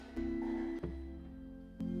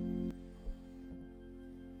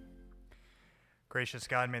Gracious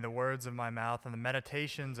God, may the words of my mouth and the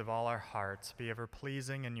meditations of all our hearts be ever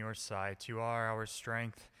pleasing in your sight. You are our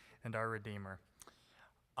strength and our Redeemer.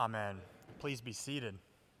 Amen. Please be seated.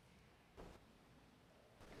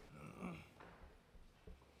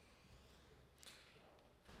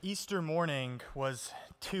 Easter morning was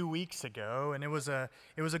 2 weeks ago, and it was a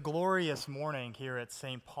glorious morning here at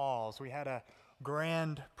St. Paul's. We had a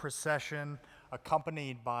grand procession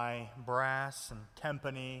accompanied by brass and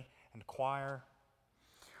timpani and choir.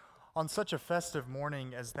 On such a festive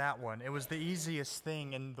morning as that one, it was the easiest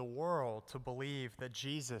thing in the world to believe that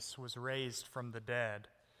Jesus was raised from the dead,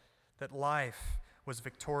 that life was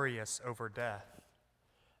victorious over death.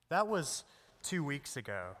 That was 2 weeks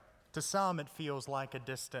ago. To some, it feels like a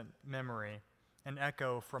distant memory, an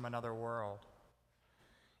echo from another world.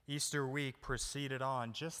 Easter week proceeded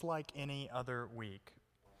on just like any other week.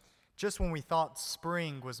 Just when we thought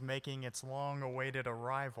spring was making its long-awaited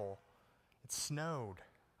arrival, it snowed.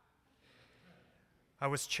 I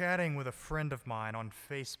was chatting with a friend of mine on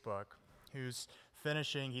Facebook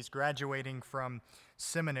he's graduating from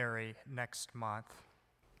seminary next month.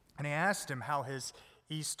 And I asked him how his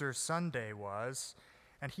Easter Sunday was,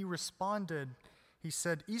 and he responded, he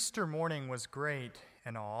said, "Easter morning was great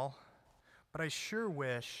and all, but I sure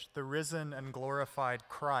wish the risen and glorified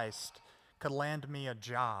Christ could land me a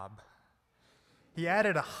job." He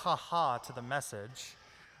added a ha-ha to the message,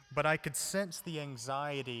 but I could sense the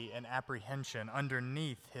anxiety and apprehension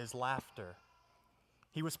underneath his laughter.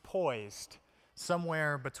 He was poised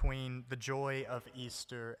somewhere between the joy of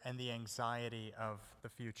Easter and the anxiety of the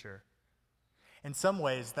future. In some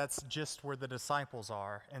ways, that's just where the disciples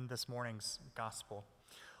are in this morning's gospel.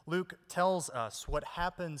 Luke tells us what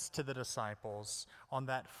happens to the disciples on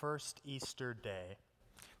that first Easter day.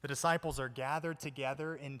 The disciples are gathered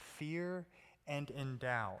together in fear and in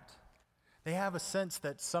doubt. They have a sense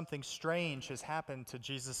that something strange has happened to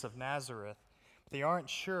Jesus of Nazareth. They aren't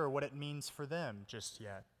sure what it means for them just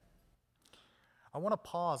yet. I want to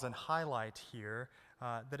pause and highlight here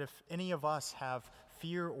that if any of us have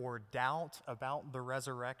fear or doubt about the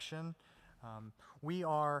resurrection, we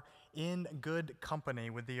are in good company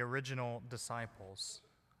with the original disciples.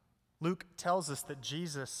 Luke tells us that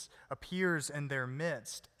Jesus appears in their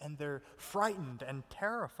midst, and they're frightened and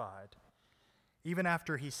terrified. Even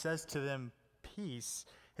after he says to them, "Peace,"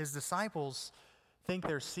 his disciples think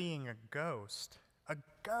they're seeing a ghost. A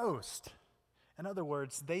ghost! In other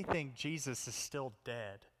words, they think Jesus is still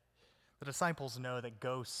dead. The disciples know that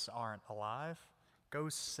ghosts aren't alive.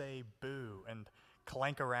 Ghosts say boo and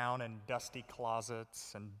clank around in dusty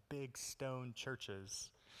closets and big stone churches.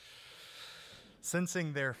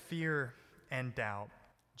 Sensing their fear and doubt,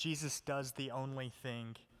 Jesus does the only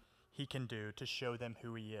thing he can do to show them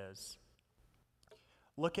who he is.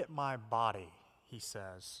 "Look at my body," he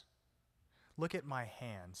says. "Look at my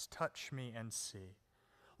hands. Touch me and see.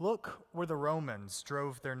 Look where the Romans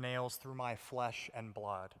drove their nails through my flesh and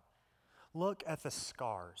blood. Look at the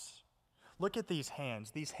scars. Look at these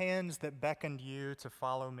hands that beckoned you to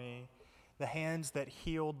follow me, the hands that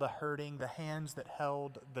healed the hurting, the hands that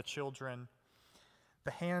held the children,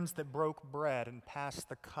 the hands that broke bread and passed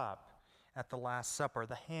the cup at the Last Supper,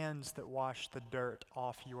 the hands that washed the dirt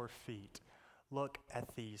off your feet. Look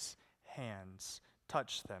at these hands.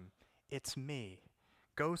 Touch them. It's me.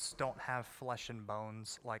 Ghosts don't have flesh and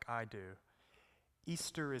bones like I do.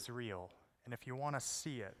 Easter is real, and if you want to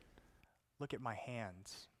see it, look at my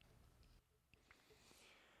hands."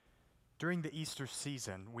 During the Easter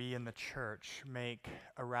season, we in the church make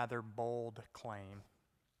a rather bold claim.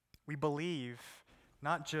 We believe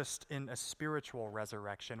not just in a spiritual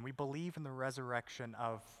resurrection, we believe in the resurrection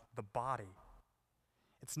of the body.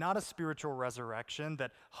 It's not a spiritual resurrection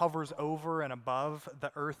that hovers over and above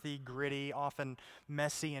the earthy, gritty, often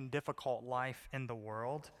messy and difficult life in the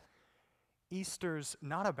world. Easter's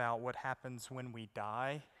not about what happens when we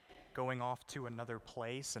die, going off to another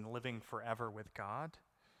place and living forever with God.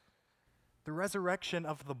 The resurrection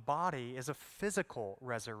of the body is a physical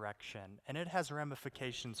resurrection, and it has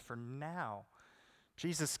ramifications for now.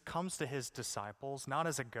 Jesus comes to his disciples not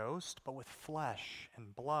as a ghost, but with flesh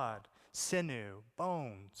and blood, sinew,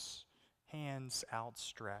 bones, hands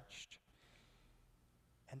outstretched.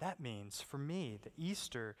 And that means, for me, that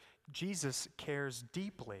Easter, Jesus cares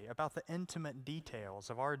deeply about the intimate details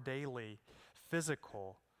of our daily,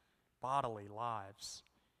 physical, bodily lives.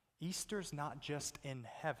 Easter's not just in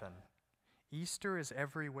heaven. Easter is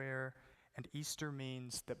everywhere, and Easter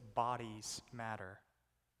means that bodies matter.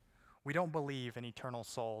 We don't believe in eternal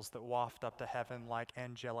souls that waft up to heaven like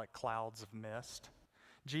angelic clouds of mist.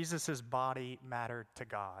 Jesus' body mattered to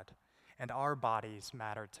God, and our bodies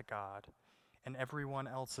matter to God, and everyone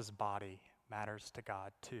else's body matters to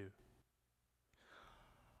God too.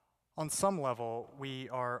 On some level, we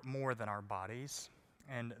are more than our bodies,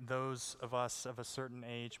 and those of us of a certain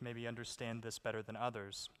age maybe understand this better than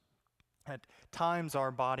others. At times,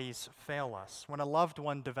 our bodies fail us. When a loved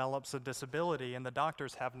one develops a disability and the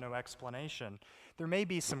doctors have no explanation, there may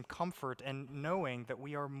be some comfort in knowing that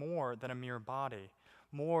we are more than a mere body,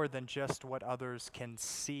 more than just what others can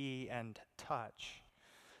see and touch.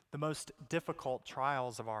 The most difficult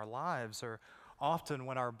trials of our lives are often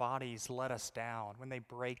when our bodies let us down, when they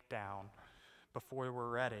break down before we're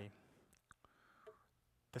ready.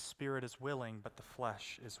 The spirit is willing, but the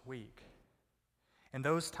flesh is weak. In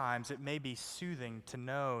those times, it may be soothing to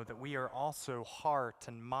know that we are also heart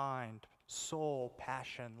and mind, soul,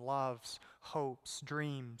 passion, loves, hopes,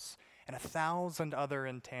 dreams, and 1,000 other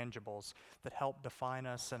intangibles that help define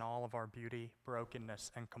us in all of our beauty,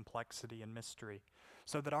 brokenness, and complexity and mystery,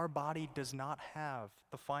 so that our body does not have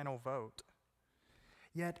the final vote.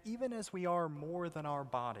 Yet, even as we are more than our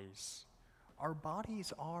bodies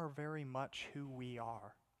are very much who we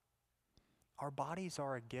are. Our bodies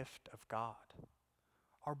are a gift of God.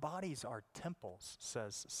 Our bodies are temples,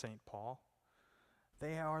 says St. Paul.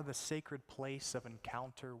 They are the sacred place of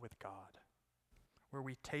encounter with God, where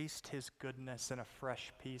we taste his goodness in a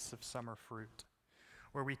fresh piece of summer fruit,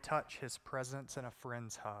 where we touch his presence in a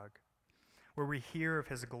friend's hug, where we hear of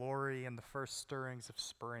his glory in the first stirrings of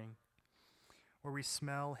spring, where we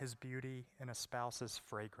smell his beauty in a spouse's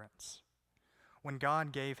fragrance. When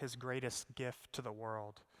God gave his greatest gift to the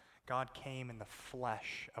world, God came in the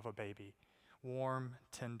flesh of a baby, warm,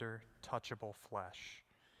 tender, touchable flesh.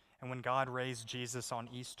 And when God raised Jesus on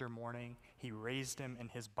Easter morning, he raised him in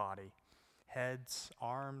his body. Heads,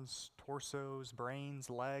 arms, torsos, brains,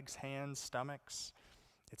 legs, hands, stomachs.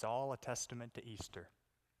 It's all a testament to Easter.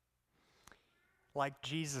 Like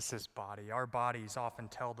Jesus' body, our bodies often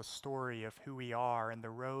tell the story of who we are and the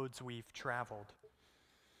roads we've traveled.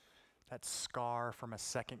 That scar from a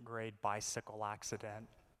second grade bicycle accident,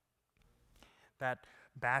 that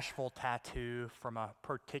bashful tattoo from a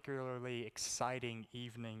particularly exciting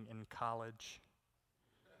evening in college,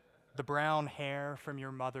 the brown hair from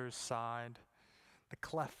your mother's side, the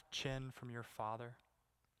cleft chin from your father,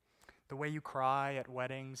 the way you cry at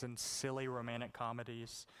weddings and silly romantic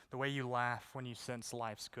comedies, the way you laugh when you sense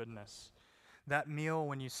life's goodness, that meal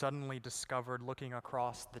when you suddenly discovered looking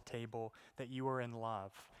across the table that you were in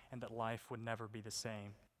love and that life would never be the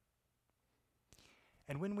same.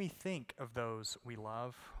 And when we think of those we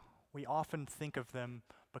love, we often think of them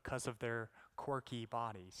because of their quirky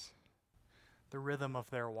bodies, the rhythm of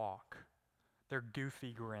their walk, their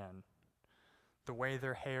goofy grin, the way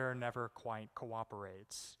their hair never quite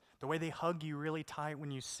cooperates, the way they hug you really tight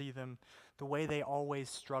when you see them, the way they always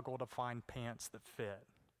struggle to find pants that fit.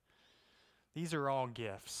 These are all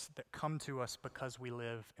gifts that come to us because we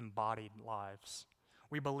live embodied lives.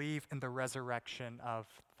 We believe in the resurrection of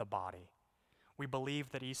the body. We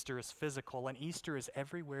believe that Easter is physical, and Easter is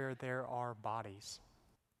everywhere there are bodies.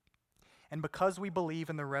 And because we believe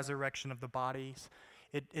in the resurrection of the bodies,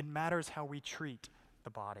 it matters how we treat the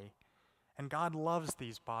body. And God loves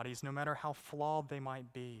these bodies, no matter how flawed they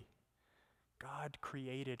might be. God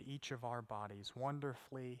created each of our bodies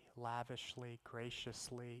wonderfully, lavishly,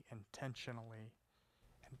 graciously, intentionally,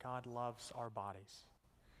 and God loves our bodies.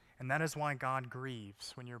 And that is why God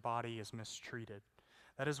grieves when your body is mistreated.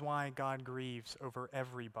 That is why God grieves over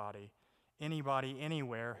everybody, anybody,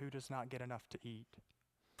 anywhere who does not get enough to eat.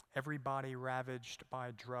 Everybody ravaged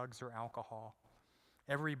by drugs or alcohol.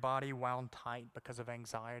 Every body wound tight because of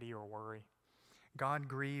anxiety or worry. God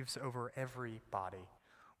grieves over every body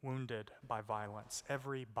wounded by violence,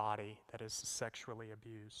 every body that is sexually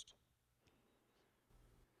abused.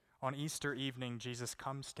 On Easter evening, Jesus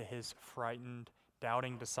comes to his frightened,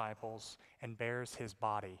 doubting disciples and bears his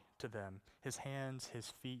body to them, his hands,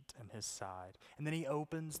 his feet, and his side. And then he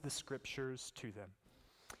opens the scriptures to them.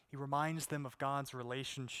 He reminds them of God's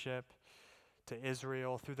relationship to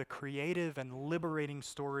Israel through the creative and liberating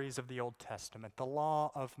stories of the Old Testament, the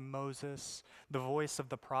law of Moses, the voice of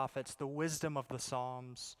the prophets, the wisdom of the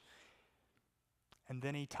Psalms. And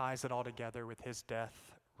then he ties it all together with his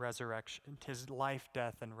death, resurrection, his life,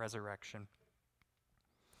 death, and resurrection.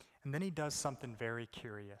 And then he does something very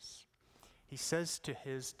curious. He says to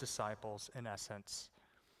his disciples, in essence,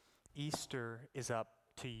 Easter is up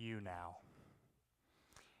to you now.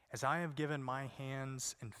 As I have given my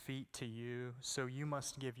hands and feet to you, so you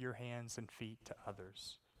must give your hands and feet to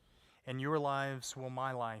others. In your lives will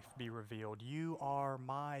my life be revealed. You are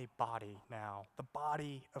my body now, the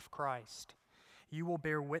body of Christ. You will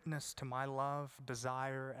bear witness to my love,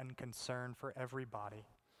 desire, and concern for everybody.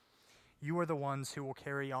 You are the ones who will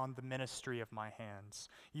carry on the ministry of my hands.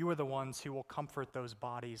 You are the ones who will comfort those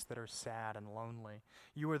bodies that are sad and lonely.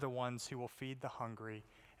 You are the ones who will feed the hungry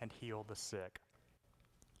and heal the sick.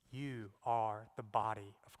 You are the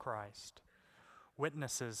body of Christ,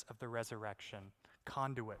 witnesses of the resurrection,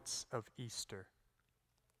 conduits of Easter.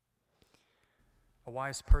 A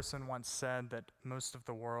wise person once said that most of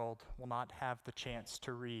the world will not have the chance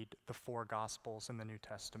to read the 4 Gospels in the New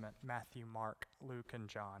Testament, Matthew, Mark, Luke, and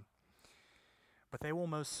John. But they will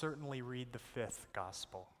most certainly read the 5th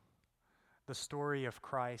Gospel, the story of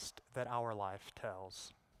Christ that our life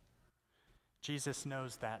tells. Jesus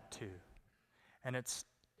knows that too, and it's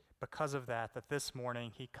because of that this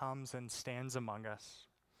morning he comes and stands among us,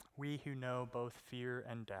 we who know both fear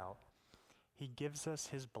and doubt. He gives us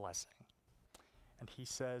his blessing. And he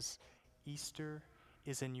says, Easter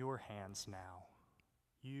is in your hands now.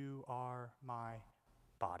 You are my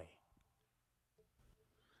body.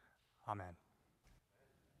 Amen.